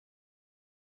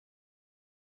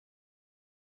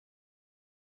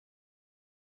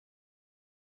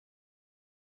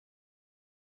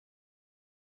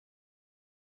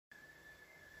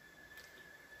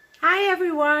Hi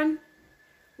everyone,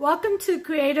 welcome to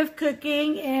Creative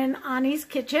Cooking in Ani's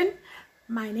Kitchen.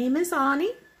 My name is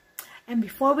Ani, and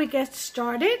before we get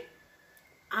started,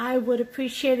 I would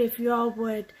appreciate if you all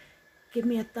would give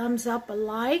me a thumbs up, a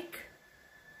like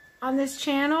on this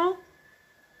channel.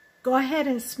 Go ahead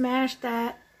and smash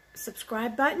that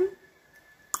subscribe button.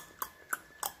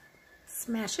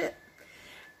 Smash it.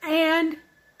 And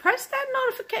press that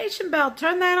notification bell.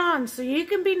 Turn that on so you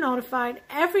can be notified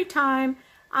every time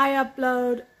I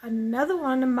upload another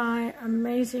one of my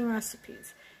amazing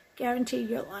recipes. Guarantee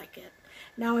you'll like it.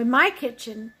 Now in my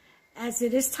kitchen, as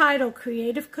it is titled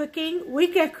Creative Cooking, we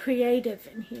get creative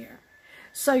in here.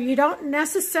 So you don't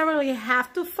necessarily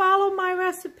have to follow my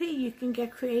recipe. You can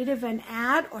get creative and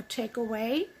add or take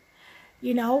away,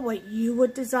 you know, what you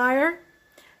would desire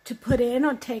to put in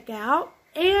or take out,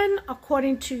 and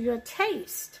according to your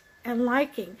taste and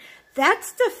liking.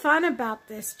 That's the fun about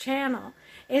this channel,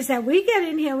 is that we get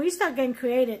in here, we start getting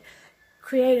creative.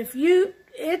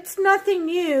 It's nothing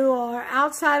new or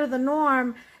outside of the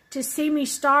norm to see me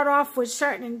start off with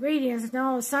certain ingredients and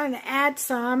all of a sudden add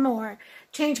some or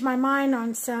change my mind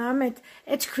on some.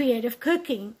 It's creative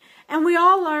cooking. And we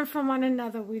all learn from one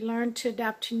another. We learn to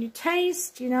adapt to new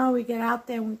taste. You know, we get out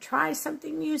there and we try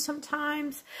something new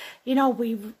sometimes. You know,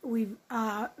 we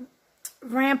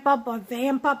ramp up or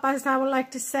vamp up, as I would like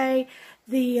to say,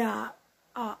 the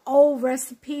old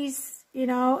recipes. You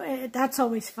know, that's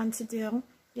always fun to do.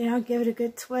 You know, give it a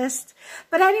good twist.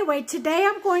 But anyway, today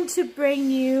I'm going to bring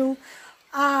you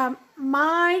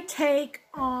my take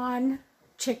on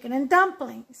chicken and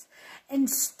dumplings.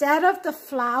 Instead of the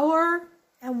flour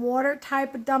and water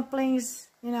type of dumplings,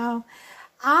 you know,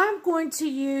 I'm going to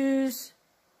use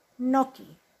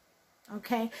gnocchi.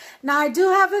 Okay. Now, I do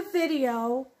have a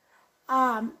video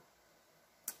on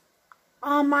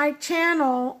my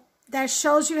channel that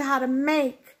shows you how to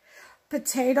make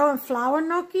potato and flour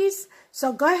gnocchis.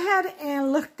 So go ahead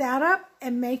and look that up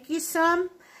and make you some.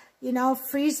 You know,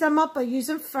 freeze them up or use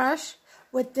them fresh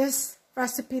with this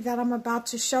recipe that I'm about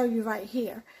to show you right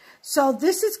here. So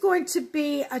this is going to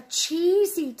be a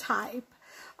cheesy type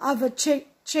of a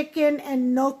chicken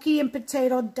and gnocchi and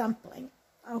potato dumpling.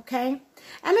 Okay?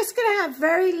 And it's going to have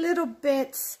very little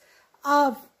bits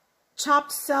of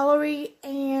chopped celery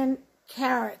and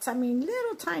carrots. I mean,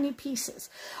 little tiny pieces.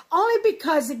 Only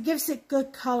because it gives it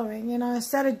good coloring, you know,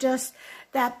 instead of just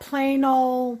that plain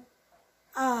old,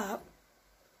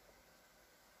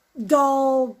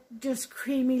 dull, just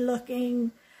creamy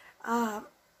looking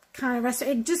kind of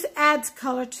recipe. It just adds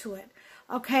color to it.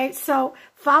 Okay, so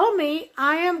follow me.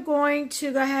 I am going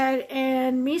to go ahead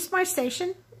and mise my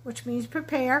station, which means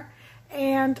prepare,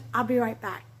 and I'll be right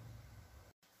back.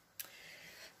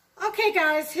 Okay,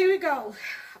 guys, here we go.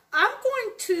 I'm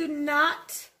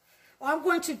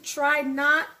going to try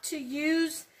not to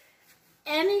use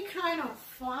any kind of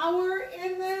flour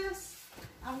in this.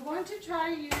 I'm going to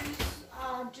try to use,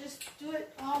 just do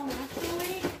it all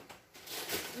naturally.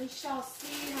 We shall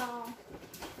see how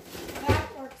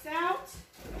that works out.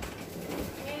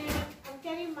 And I'm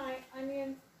getting my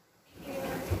onion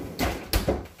here,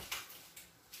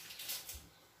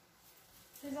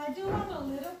 because I do want a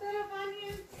little bit of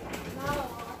onions, not a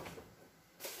lot.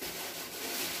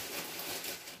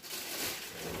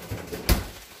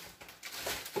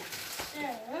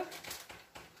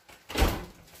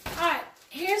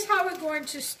 Here's how we're going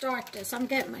to start this. I'm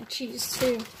getting my cheese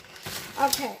too.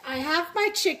 Okay, I have my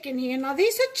chicken here. Now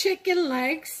these are chicken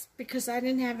legs because I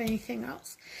didn't have anything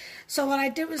else. So what I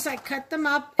did was I cut them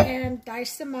up and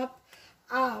diced them up.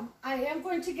 I am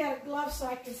going to get a glove so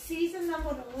I can season them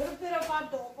with a little bit of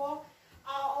adobo.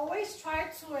 I'll always try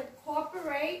to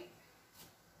incorporate,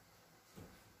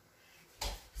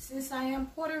 since I am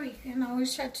Puerto Rican, I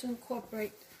always try to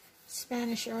incorporate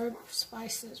Spanish herb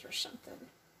spices or something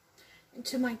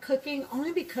into my cooking,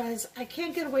 only because I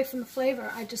can't get away from the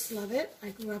flavor. I just love it.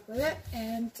 I grew up with it,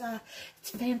 and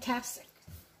it's fantastic.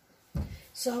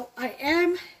 So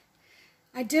I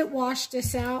did wash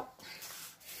this out,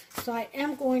 so I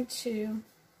am going to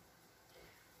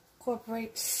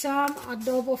incorporate some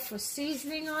adobo for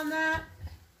seasoning on that,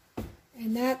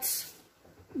 and that's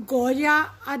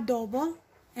Goya adobo,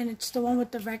 and it's the one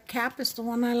with the red cap. It's the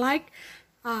one I like,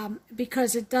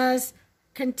 because it does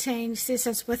contain, see, it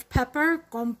says with pepper,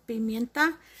 con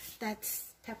pimienta,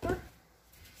 that's pepper.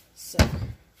 So,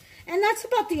 and that's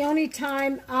about the only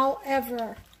time I'll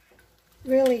ever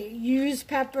really use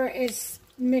pepper, is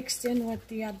mixed in with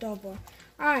the adobo.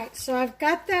 Alright, so I've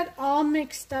got that all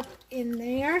mixed up in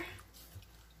there.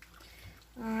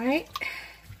 Alright,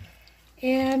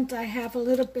 and I have a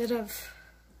little bit of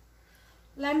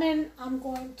lemon I'm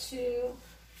going to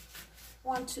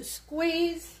want to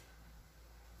squeeze.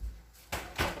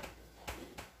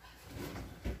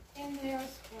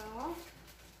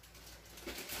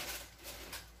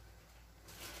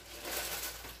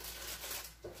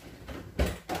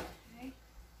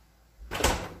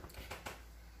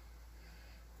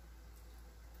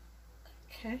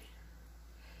 Okay.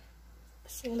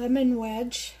 It's a lemon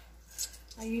wedge.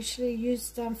 I usually use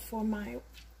them for my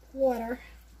water.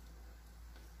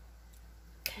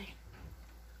 Okay.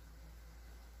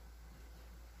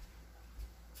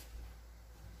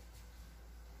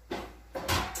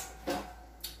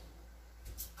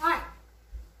 Alright.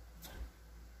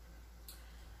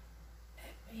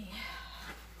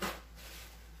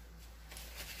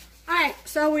 Alright,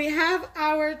 so we have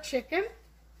our chicken.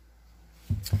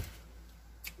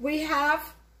 We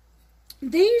have,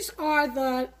 these are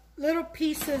the little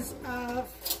pieces of,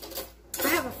 I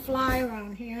have a fly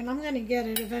around here and I'm going to get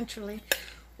it eventually.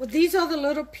 Well, these are the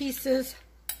little pieces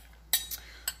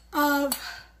of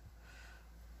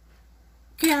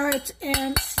carrots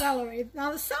and celery.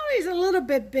 Now the celery is a little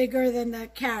bit bigger than the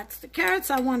carrots. The carrots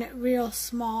I want it real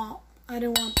small. I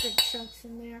don't want big chunks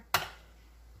in there.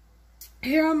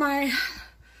 Here are my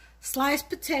sliced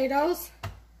potatoes.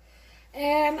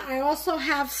 And I also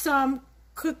have some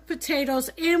cooked potatoes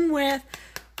in with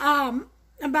about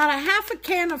a half a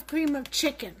can of cream of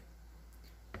chicken.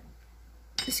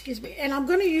 Excuse me. And I'm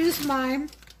going to use my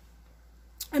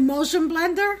emulsion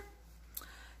blender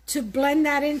to blend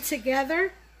that in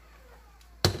together.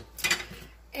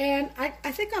 And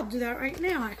I think I'll do that right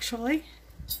now, actually.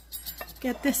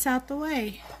 Get this out the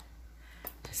way.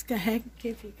 Just go ahead and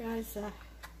give you guys a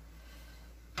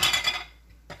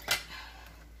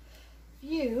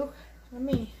view. Let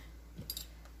me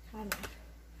kind of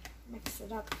mix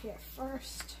it up here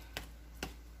first.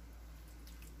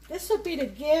 This will be to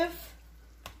give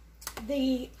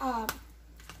the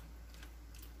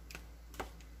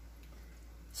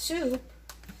soup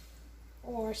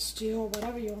or stew or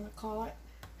whatever you want to call it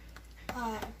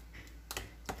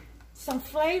some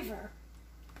flavor.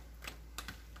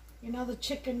 You know, the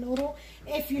chicken noodle.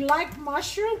 If you like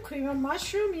mushroom, cream of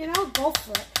mushroom, you know, go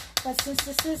for it. But since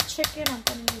this is chicken, I'm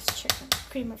going to use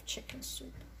cream of chicken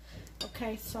soup.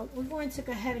 Okay, so we're going to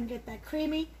go ahead and get that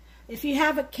creamy. If you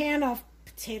have a can of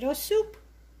potato soup,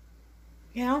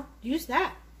 you know, use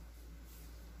that.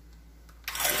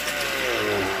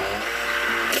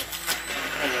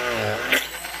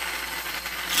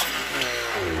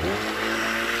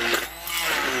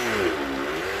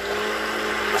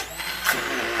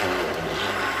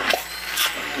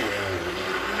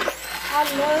 I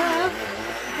love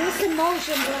this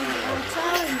emulsion blender, I'm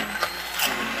telling you.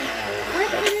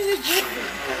 Quick and in a jiffy.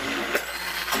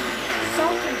 So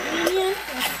convenient,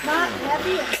 it's not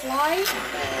heavy, it's light.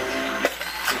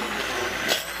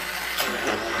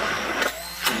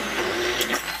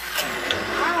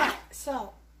 Alright, so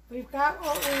we've got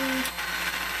what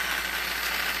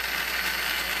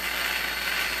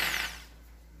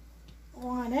we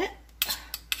wanted,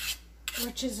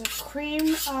 which is a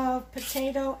cream of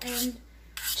potato and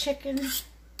chicken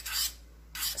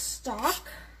stock.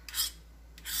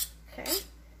 Okay.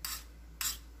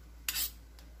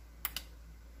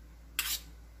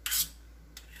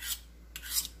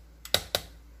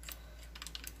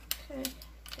 Okay,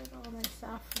 get all this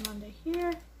out from under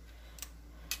here.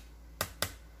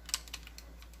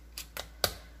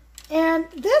 And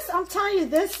this, I'm telling you,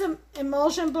 this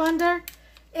emulsion blender,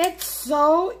 it's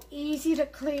so easy to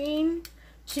clean,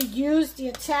 to use. The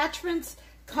attachments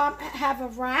have a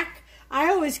rack. I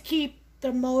always keep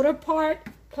the motor part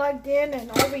plugged in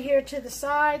and over here to the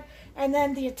side, and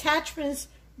then the attachments,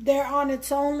 they're on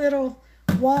its own little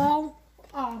wall.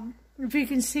 If you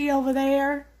can see over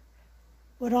there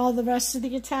with all the rest of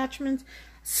the attachments,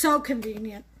 so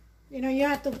convenient. You know, you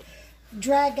have to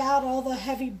drag out all the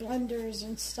heavy blenders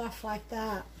and stuff like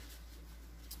that.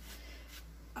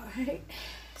 All right,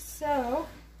 so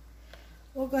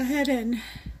we'll go ahead and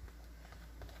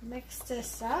mix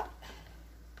this up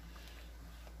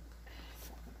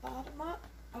from the bottom up.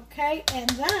 Okay, and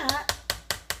that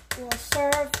will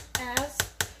serve as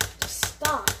the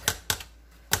stock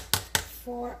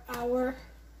for our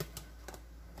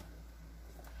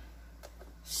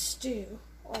stew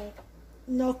or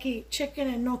gnocchi, chicken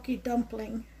and gnocchi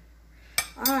dumpling.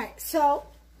 All right, so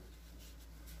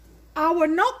our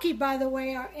gnocchi, by the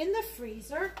way, are in the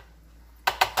freezer.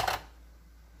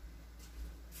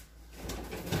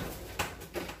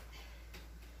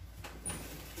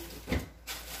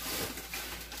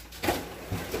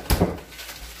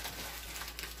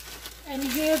 And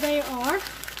here they are.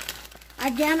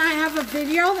 Again, I have a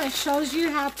video that shows you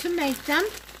how to make them.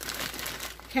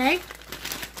 Okay,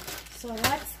 so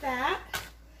that's that.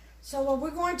 So what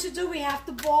we're going to do, we have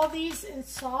to boil these in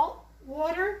salt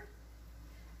water.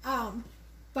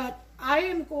 But I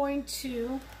am going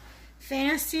to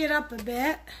fancy it up a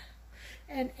bit.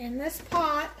 And in this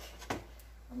pot,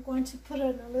 I'm going to put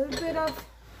in a little bit of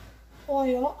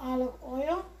oil, olive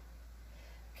oil.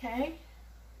 Okay.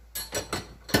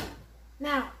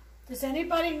 Now, does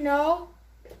anybody know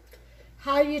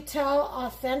how you tell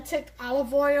authentic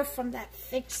olive oil from that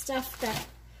fake stuff that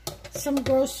some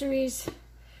groceries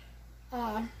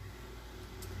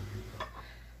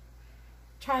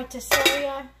try to sell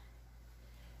you?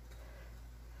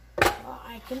 Well,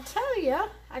 I can tell you.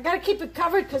 I got to keep it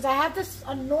covered because I have this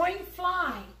annoying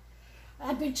fly.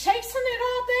 I've been chasing it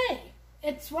all day.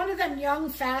 It's one of them young,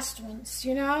 fast ones,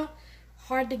 you know,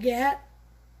 hard to get.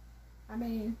 I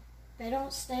mean, they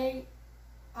don't stay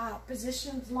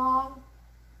positioned long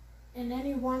in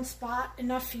any one spot,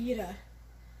 enough for you to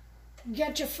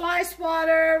get your fly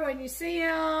swatter when you see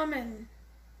them, and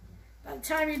by the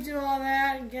time you do all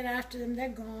that and get after them, they're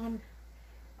gone.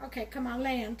 Okay, come on,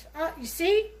 land. Oh, you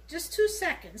see? Just 2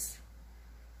 seconds.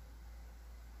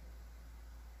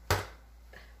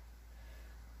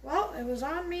 Well, it was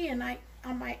on me and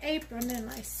on my apron,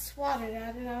 and I swatted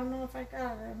at it. I don't know if I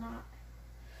got it or not.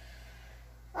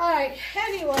 Alright,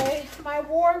 anyway, my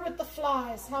war with the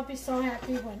flies. I'll be so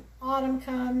happy when autumn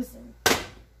comes and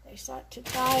they start to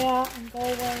die out and go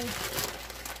away.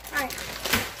 Alright.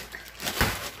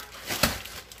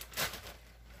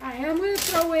 Alright, I'm going to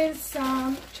throw in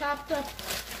some chopped up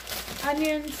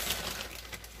onions.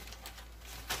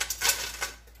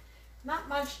 Not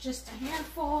much, just a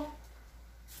handful.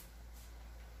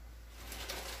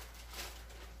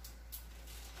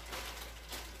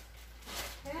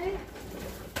 Okay.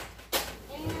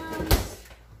 And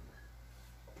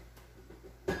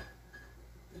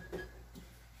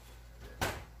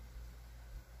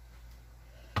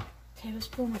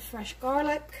tablespoon of fresh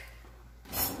garlic.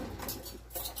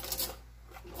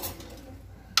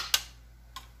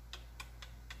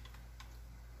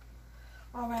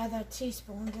 Or rather a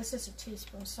teaspoon. This is a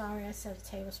teaspoon. Sorry, I said a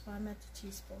tablespoon. I meant a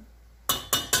teaspoon.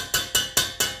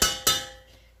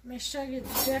 Let me show you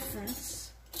the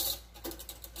difference.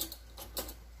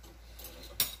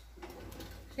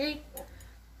 See?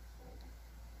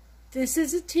 This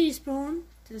is a teaspoon.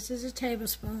 This is a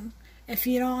tablespoon. If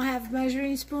you don't have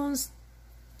measuring spoons,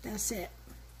 that's it.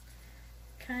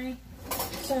 Okay?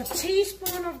 So a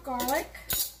teaspoon of garlic,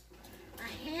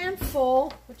 a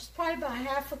handful, which is probably about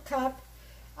half a cup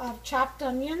of chopped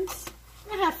onions,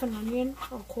 or half an onion,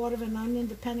 or a quarter of an onion,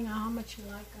 depending on how much you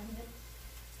like onion.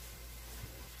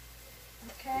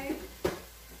 Okay?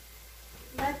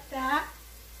 Let that.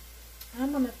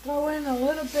 I'm going to throw in a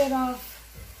little bit of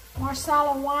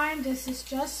Marsala wine. This is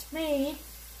just me.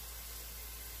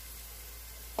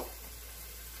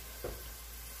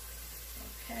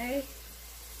 Okay.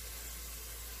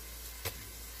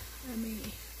 Let me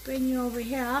bring you over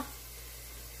here.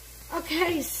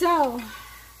 Okay, so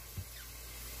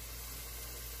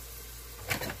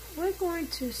we're going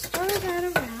to stir that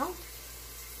around.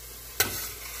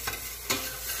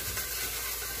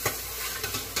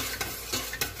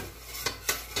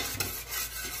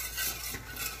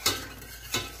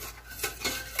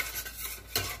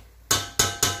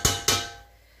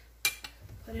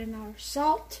 Put in our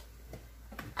salt.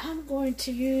 I'm going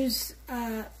to use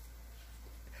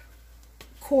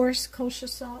coarse kosher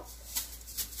salt.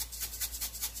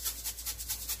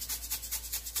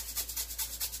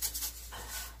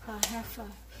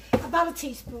 About a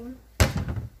teaspoon.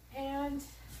 And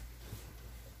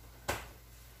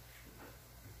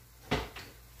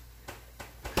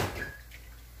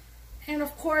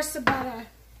of course about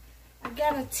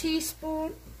a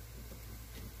teaspoon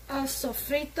of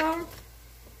sofrito.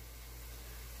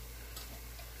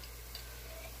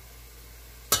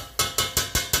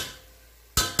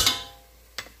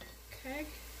 Okay,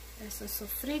 that's a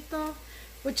sofrito,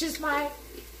 which is my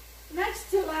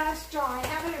next to last jar. I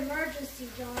have an emergency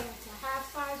jar that's a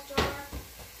half-size jar.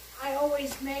 I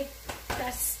always make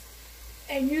this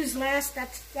and use last.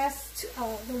 That's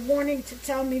the warning to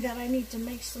tell me that I need to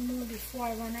make some more before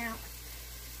I run out.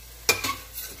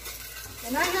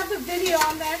 And I have a video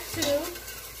on that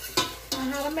too,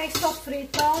 on how to make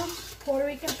sofrito, Puerto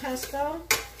Rican pesto.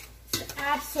 It's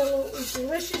absolutely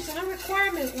delicious and a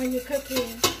requirement when you're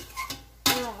cooking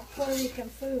Puerto Rican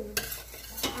food,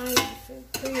 island food,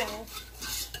 Creole.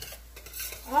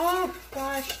 Oh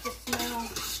gosh, the smell.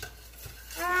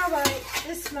 Alright,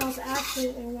 this smells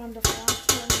absolutely wonderful. I'm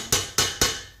telling you.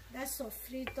 That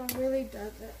sofrito really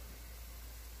does it.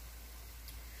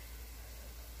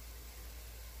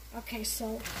 Okay,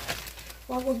 so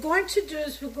what we're going to do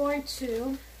is we're going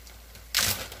to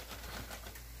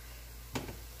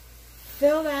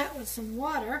fill that with some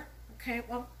water. Okay,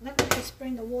 well, let me just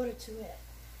bring the water to it.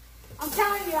 I'm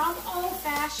telling you, I'm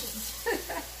old-fashioned.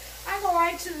 I go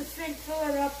right to the sink, fill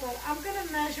it up, but I'm going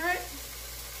to measure it.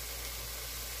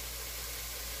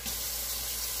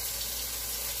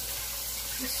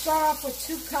 You start off with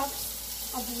 2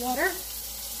 cups of water,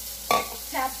 of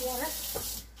tap water.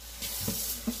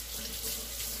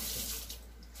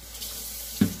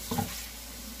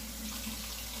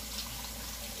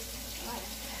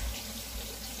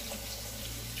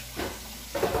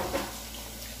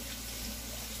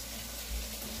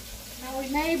 Now we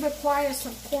may require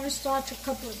some cornstarch, a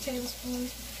couple of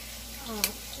tablespoons. I'm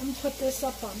going to put this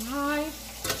up on high.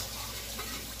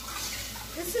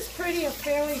 This is a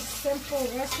fairly simple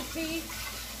recipe.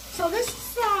 So this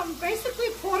is basically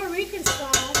Puerto Rican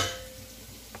style,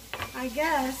 I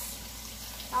guess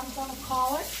I'm going to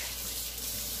call it,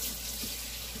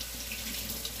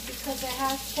 because it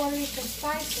has Puerto Rican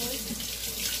spices.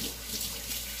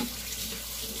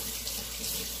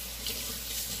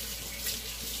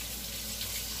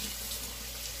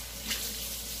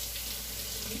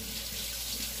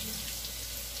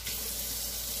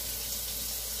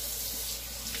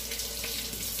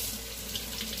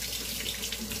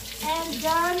 And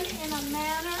done in a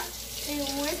manner in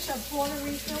which a Puerto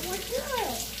Rican would do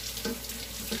it.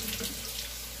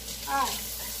 Alright.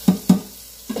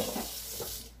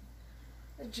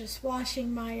 Just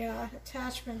washing my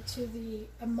attachment to the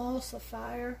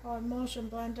emulsifier or emulsion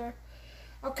blender.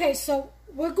 Okay, so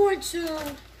we're going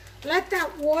to let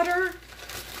that water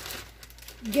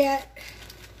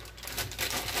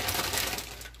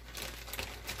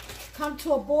come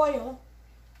to a boil,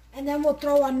 and then we'll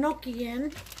throw our gnocchi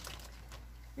in.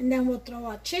 And then we'll throw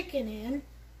our chicken in.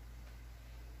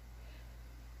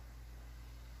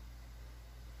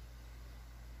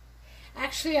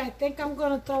 Actually, I think I'm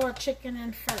going to throw our chicken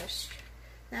in first.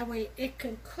 That way it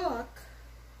can cook.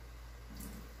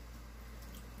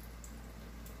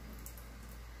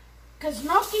 Because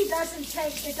gnocchi doesn't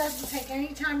take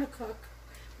any time to cook.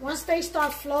 Once they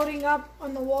start floating up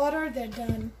on the water, they're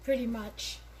done pretty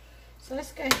much. So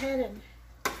let's go ahead and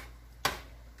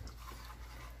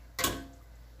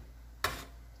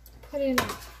put in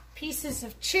pieces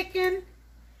of chicken.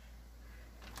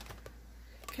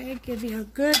 Okay, give you a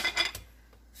good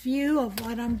view of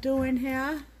what I'm doing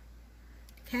here.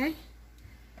 Okay.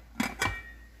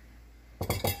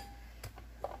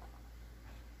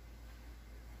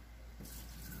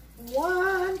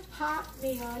 One pot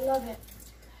meal, I love it.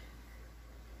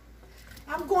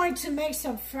 I'm going to make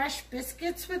some fresh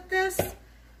biscuits with this.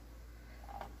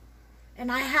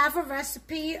 And I have a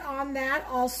recipe on that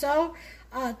also.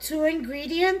 2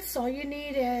 ingredients. All you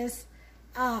need is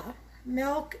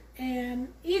milk and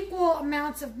equal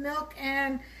amounts of milk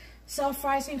and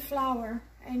self-rising flour,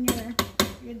 and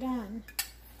you're done.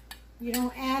 You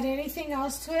don't add anything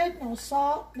else to it. No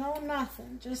salt, no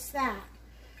nothing. Just that.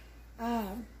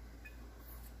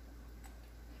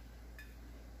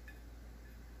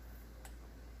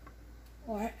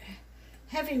 Or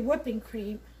heavy whipping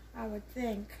cream, I would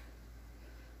think.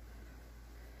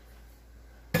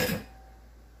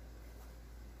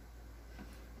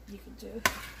 You can do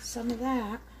some of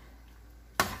that.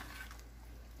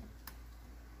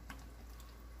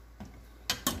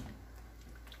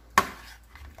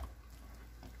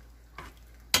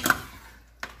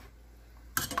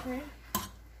 Okay.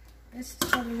 This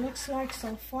is what it looks like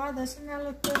so far. Doesn't that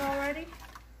look good already?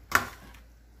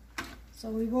 So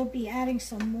we will be adding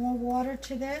some more water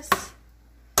to this.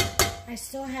 I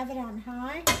still have it on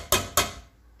high.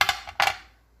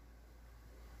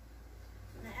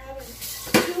 I'm adding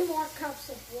 2 more cups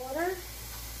of water.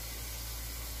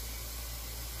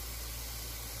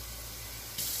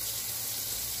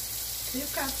 Two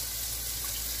cups.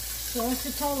 So it's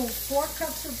a total of 4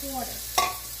 cups of water.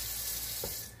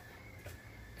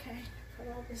 Okay, put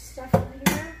all this stuff in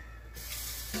here.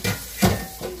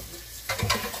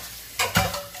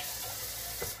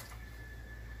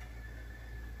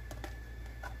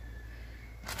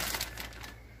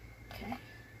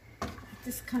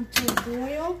 This come to a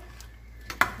boil.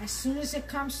 As soon as it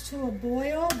comes to a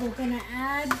boil, we're going to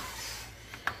add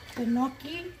the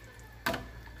gnocchi.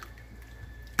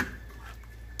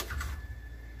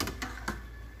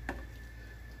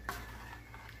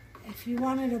 If you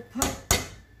wanted to put,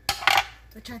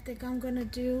 which I think I'm going to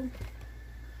do,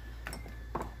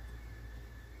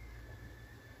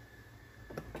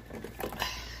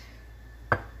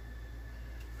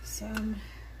 some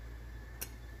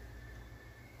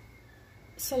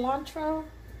cilantro,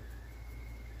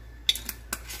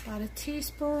 about a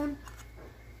teaspoon.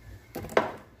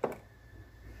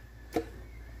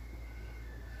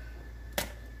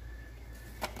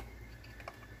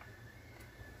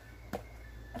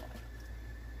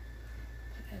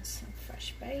 And some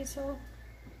fresh basil.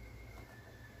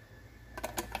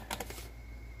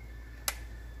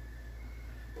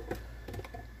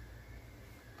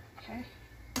 Okay.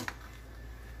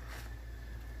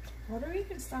 Puerto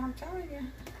Rican style, I'm telling you.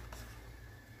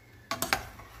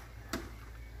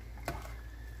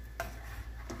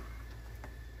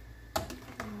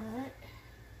 Alright.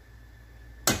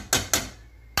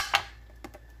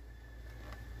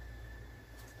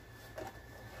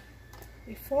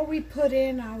 Before we put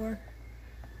in our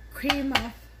cream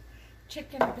of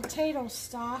chicken and potato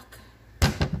stock,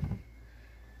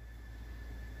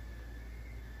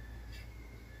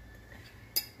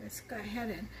 let's go ahead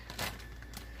and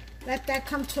let that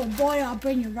come to a boil. I'll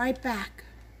bring you right back.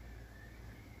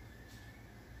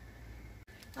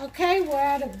 Okay, we're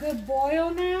at a good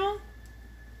boil now.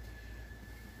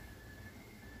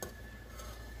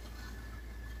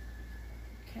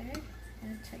 Okay,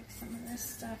 and take some of this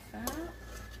stuff out.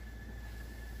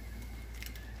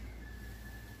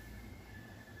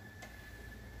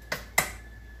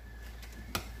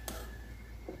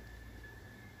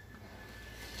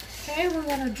 Okay, we're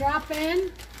going to drop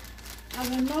in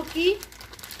our gnocchi.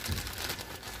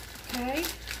 Okay.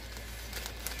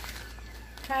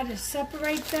 Try to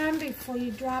separate them before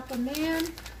you drop them in.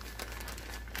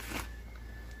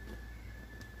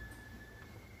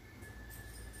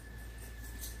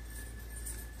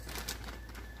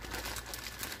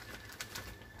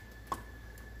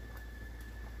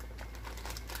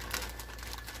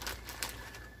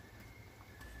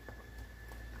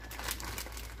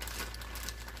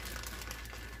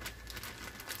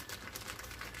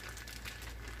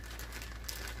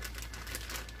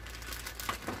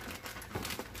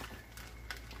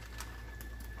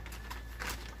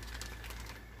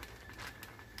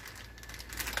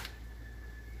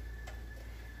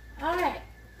 All right.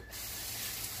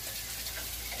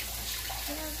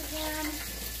 Hands again.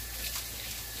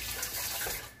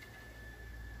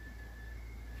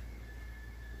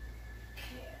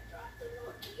 Okay, drop the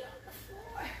gnocchi on the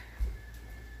floor.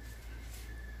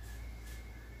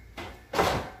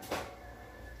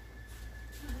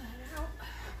 Pull that out.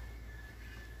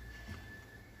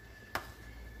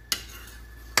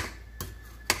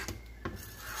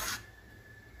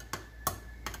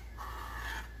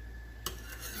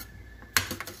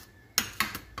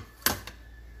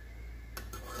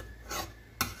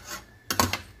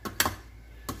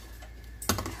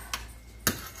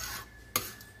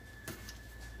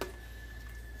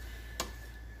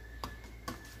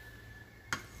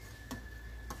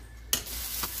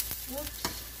 Whoops.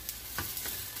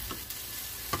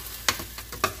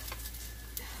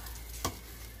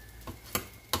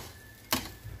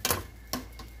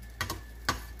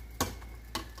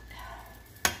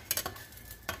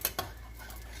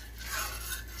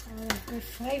 Oh, good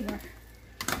flavor.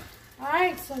 All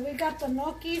right, so we got the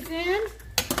gnocchis in.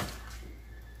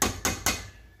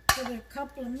 Give it a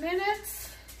couple of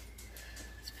minutes.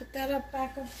 Let's put that up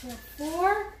back up to a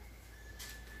 4.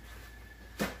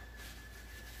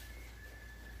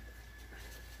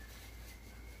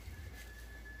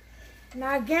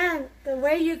 Now again, the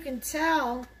way you can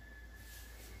tell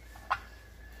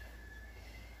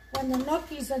when the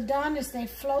gnocchis are done is they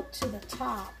float to the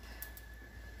top.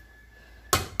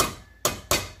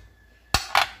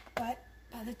 But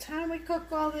by the time we cook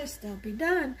all this, they'll be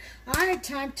done. All right,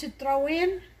 time to throw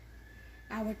in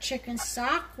our chicken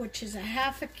stock, which is a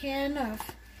half a can of,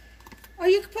 or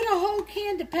you can put a whole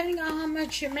can depending on how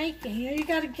much you're making. You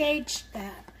got to gauge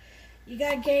that. You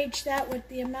got to gauge that with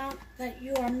the amount that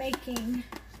you are making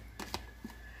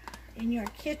in your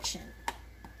kitchen.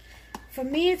 For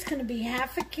me, it's going to be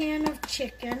half a can of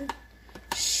chicken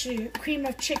soup, cream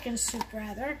of chicken soup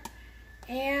rather,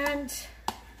 and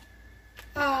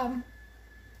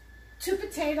 2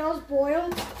 potatoes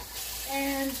boiled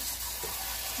and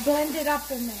blended up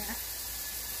in there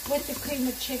with the cream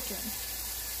of chicken.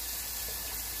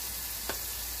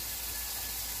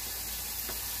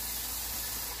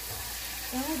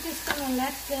 Then we're just going to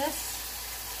let this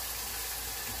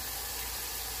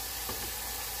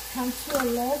come to a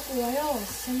low boil or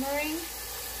simmering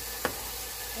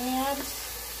and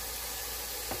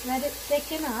let it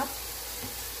thicken up.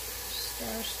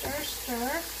 Stir, stir,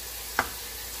 stir.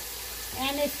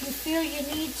 And if you feel you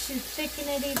need to thicken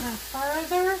it even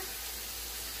further,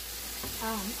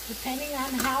 depending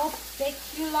on how thick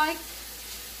you like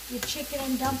your chicken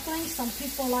and dumplings, some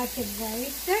people like it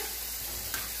very thick.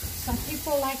 Some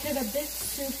people like it a bit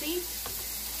soupy.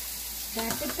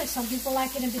 Some people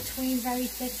like it in between, very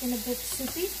thick and a bit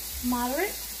soupy,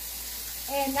 moderate.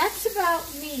 And that's about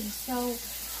me. So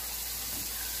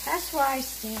that's where I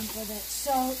stand with it.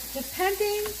 So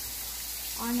depending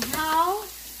on how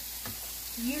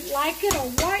you like it or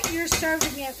what you're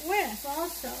serving it with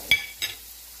also.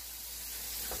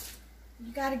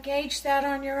 You got to gauge that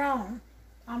on your own.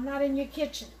 I'm not in your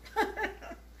kitchen.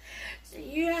 So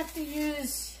you have to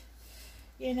use,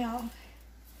 you know,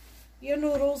 your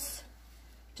noodles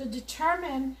to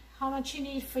determine how much you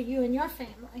need for you and your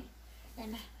family,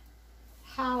 and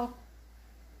how,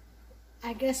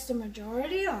 I guess, the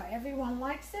majority or everyone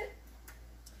likes it.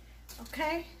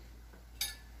 Okay?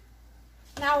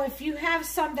 Now, if you have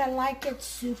some that like it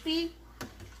soupy,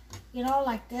 you know,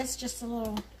 like this, just a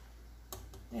little,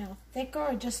 you know, thicker,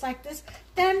 or just like this,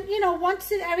 then, you know,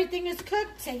 once everything is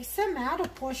cooked, take some out, a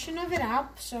portion of it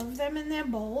out, serve them in their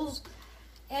bowls,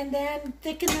 and then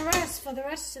thicken the rest for the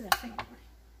rest of the family.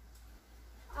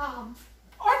 Or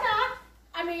not.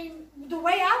 I mean, the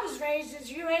way I was raised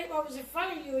is you ate what was in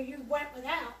front of you, or you went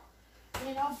without,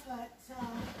 you know, but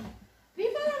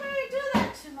people don't really do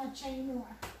that too much anymore.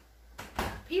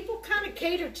 People kind of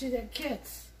cater to their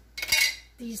kids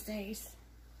these days.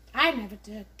 I never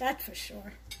did, that's for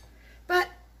sure. But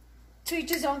to each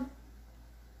his own.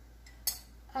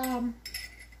 I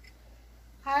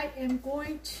am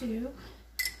going to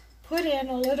put in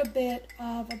a little bit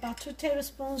of about 2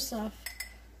 tablespoons of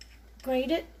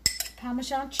grated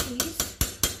Parmesan cheese.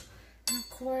 And of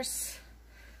course,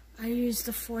 I use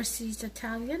the 4 C's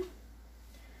Italian.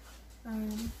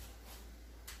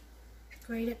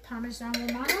 Grated Parmesan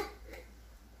Romano.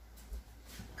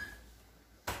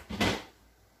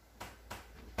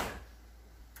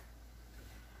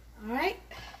 Alright.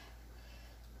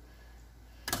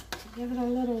 To give it a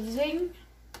little zing.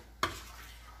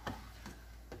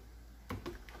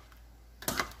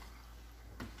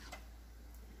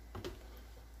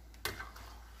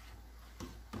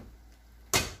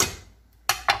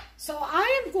 So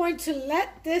I am going to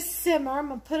let this simmer. I'm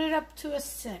going to put it up to a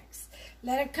 6.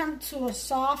 Let it come to a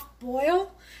soft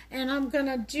boil. And I'm going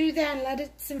to do that and let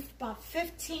it simmer for about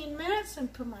 15 minutes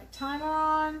and put my timer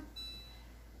on.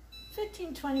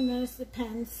 15, 20 minutes,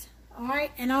 depends.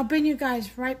 Alright, and I'll bring you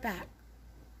guys right back.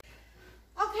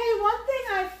 Okay, one thing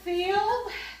I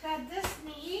feel that this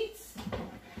needs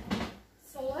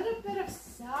is a little bit of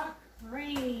sour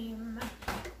cream.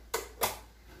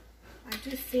 I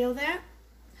do feel that.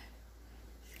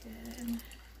 Good.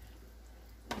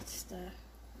 That's the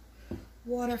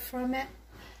water from it.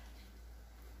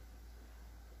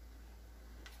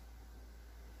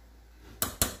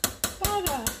 About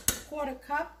a 1/4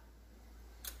 cup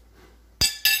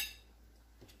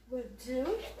would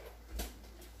do.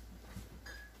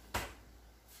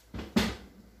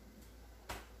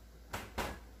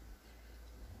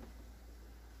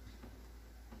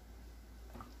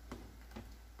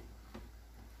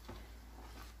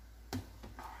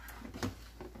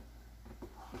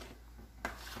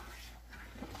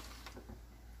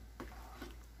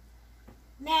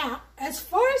 Now, as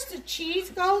far as the cheese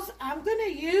goes, I'm going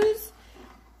to use,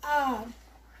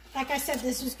 like I said,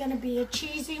 this is going to be a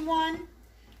cheesy one.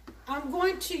 I'm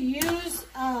going to use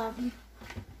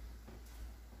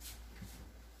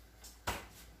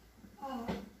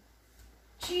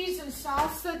cheese and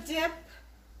salsa dip.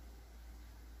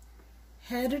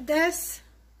 Herdes,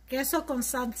 queso con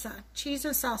salsa, cheese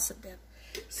and salsa dip.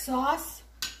 Sauce.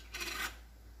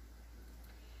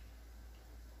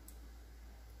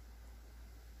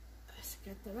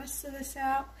 Get the rest of this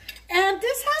out, and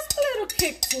this has a little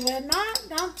kick to it,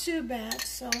 not too bad,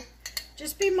 so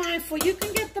just be mindful. You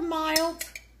can get the mild,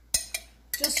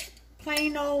 just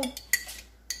plain old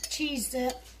cheese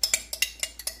dip,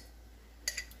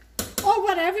 or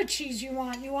whatever cheese you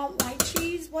want. You want white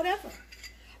cheese, whatever.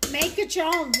 Make it your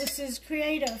own. This is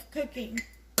creative cooking,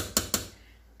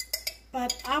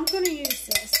 but I'm going to use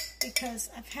this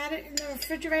because I've had it in the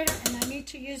refrigerator and I need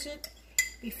to use it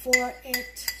before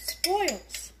it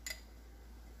spoils.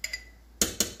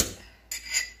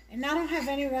 And I don't have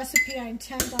any recipe I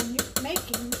intend on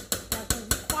making that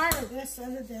would require this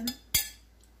other than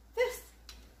this.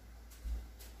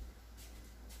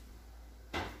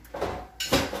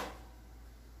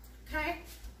 Okay?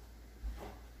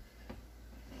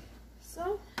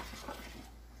 So,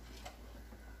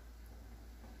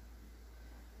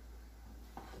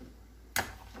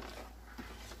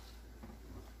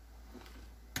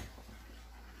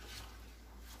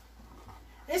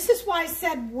 this is why I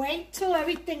said wait till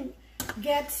everything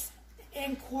gets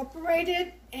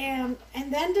incorporated and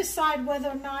then decide whether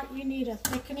or not you need a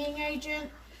thickening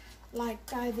agent like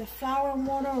either flour and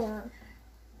water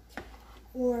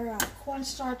or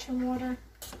cornstarch and water.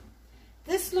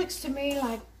 This looks to me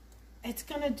like it's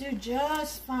going to do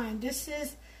just fine. This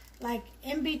is like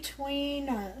in between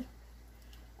a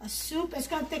soup. It's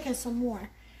going to thicken some more.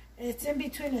 It's in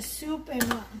between a soup and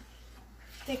a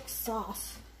thick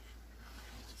sauce.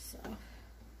 So,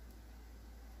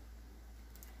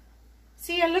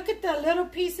 see, look at the little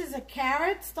pieces of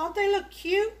carrots. Don't they look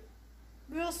cute?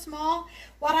 real small.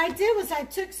 What I did was I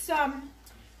took some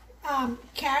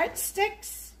carrot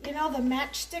sticks, you know, the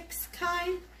matchsticks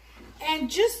kind, and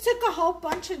just took a whole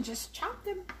bunch and just chopped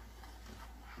them.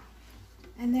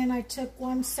 And then I took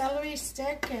one celery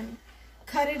stick and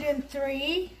cut it in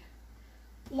 3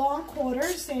 long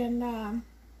quarters and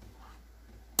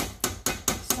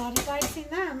started dicing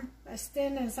them as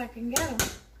thin as I can get them.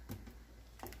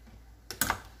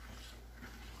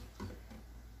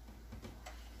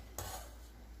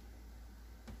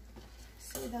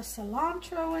 See the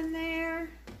cilantro in there.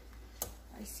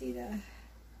 I see the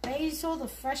basil, the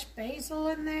fresh basil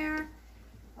in there.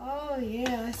 Oh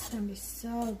yeah, that's gonna be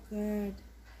so good.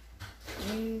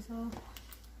 Basil.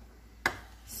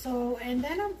 So, and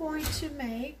then I'm going to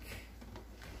make,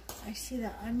 I see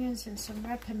the onions and some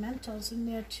red pimentos in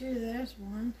there too. There's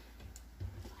one.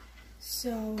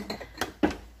 So,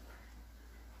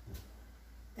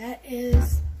 that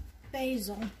is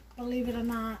basil, believe it or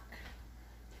not.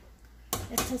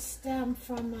 It's a stem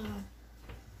from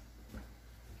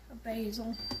a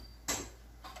basil.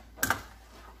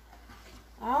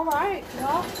 All right,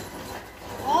 well,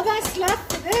 all that's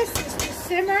left for this is to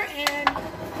simmer and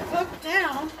cook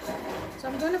down. So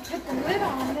I'm going to put the lid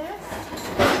on this.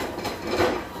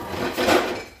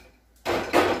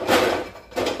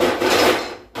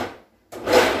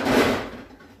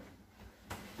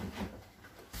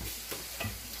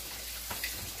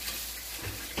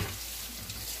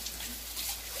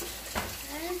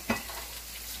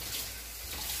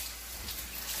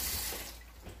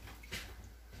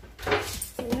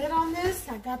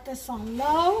 I got this on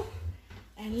low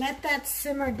and let that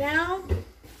simmer down.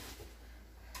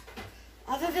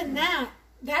 Other than that,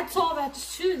 that's all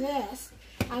that's to this.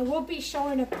 I will be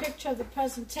showing a picture of the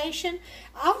presentation.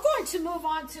 I'm going to move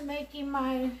on to making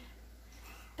my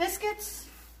biscuits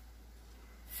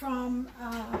from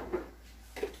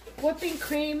whipping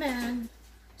cream and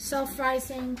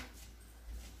self-rising,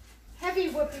 heavy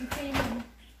whipping cream and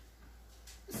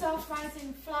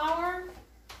self-rising flour.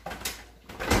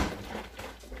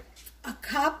 A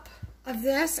cup of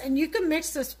this, and you can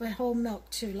mix this with whole milk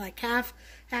too, like half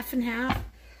and half.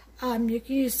 You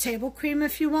can use table cream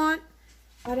if you want,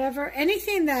 whatever.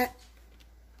 Anything that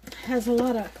has a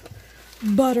lot of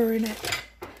butter in it.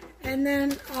 And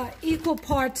then equal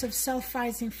parts of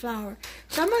self-rising flour.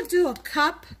 So I'm going to do a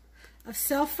cup of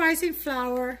self-rising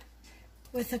flour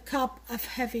with a cup of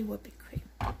heavy whipping cream.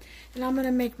 And I'm going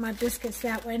to make my biscuits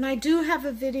that way. And I do have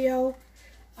a video,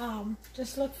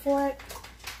 just look for it,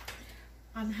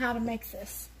 on how to make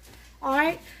this.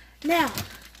 Alright, now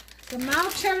the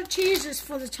mild cheddar cheese is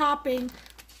for the topping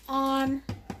on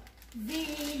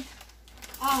the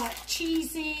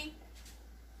cheesy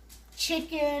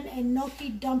chicken and gnocchi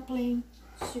dumpling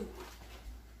soup.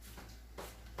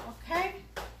 Okay,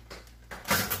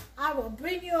 I will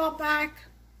bring you all back,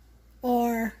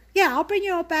 or yeah, I'll bring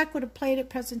you all back with a plated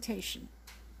presentation.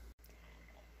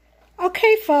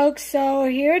 Okay folks, so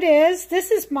here it is.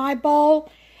 This is my bowl.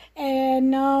 And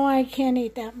no, I can't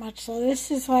eat that much, so this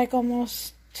is like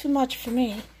almost too much for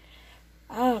me.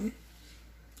 But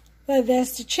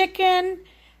there's the chicken,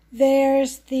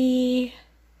 there's the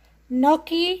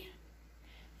gnocchi,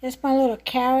 there's my little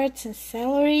carrots and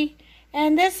celery,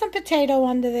 and there's some potato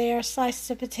under there,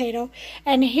 slices of potato.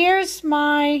 And here's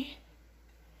my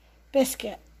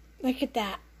biscuit. Look at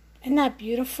that. Isn't that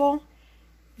beautiful?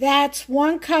 That's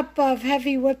 1 cup of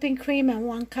heavy whipping cream and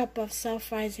 1 cup of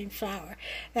self-rising flour.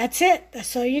 That's it.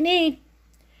 That's all you need.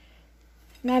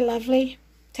 Isn't that lovely?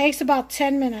 Takes about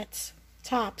 10 minutes,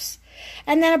 tops.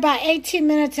 And then about 18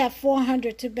 minutes at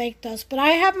 400 to bake those. But I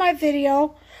have my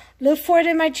video. Look for it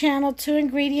in my channel,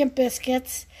 2-ingredient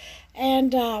biscuits.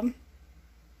 And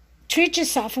treat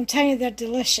yourself. I'm telling you, they're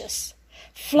delicious.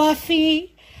 Fluffy.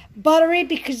 Buttery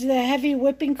because of the heavy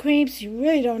whipping creams. You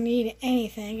really don't need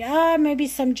anything. Maybe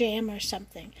some jam or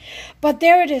something. But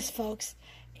there it is, folks.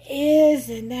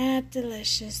 Isn't that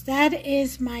delicious? That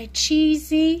is my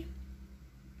cheesy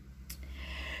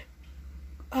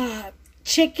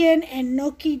chicken and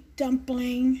gnocchi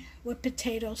dumpling with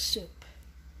potato soup.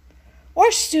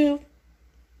 Or stew.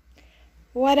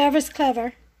 Whatever's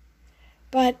clever.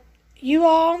 But you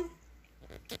all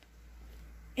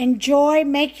enjoy.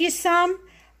 Make you some.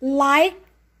 Like,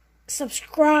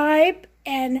 subscribe,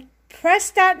 and press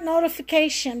that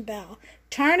notification bell.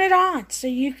 Turn it on so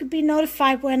you can be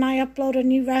notified when I upload a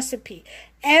new recipe.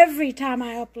 Every time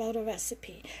I upload a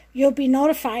recipe, you'll be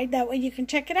notified. That way you can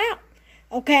check it out.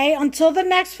 Okay, until the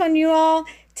next one, you all,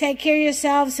 take care of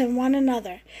yourselves and one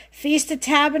another. Feast of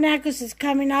Tabernacles is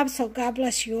coming up, so God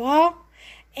bless you all.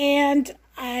 And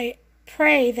I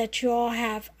pray that you all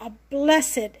have a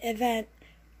blessed event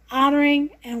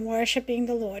honoring and worshiping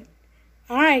the Lord.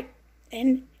 All right,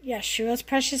 in Yeshua's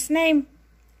precious name,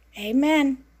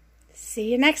 amen.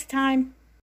 See you next time.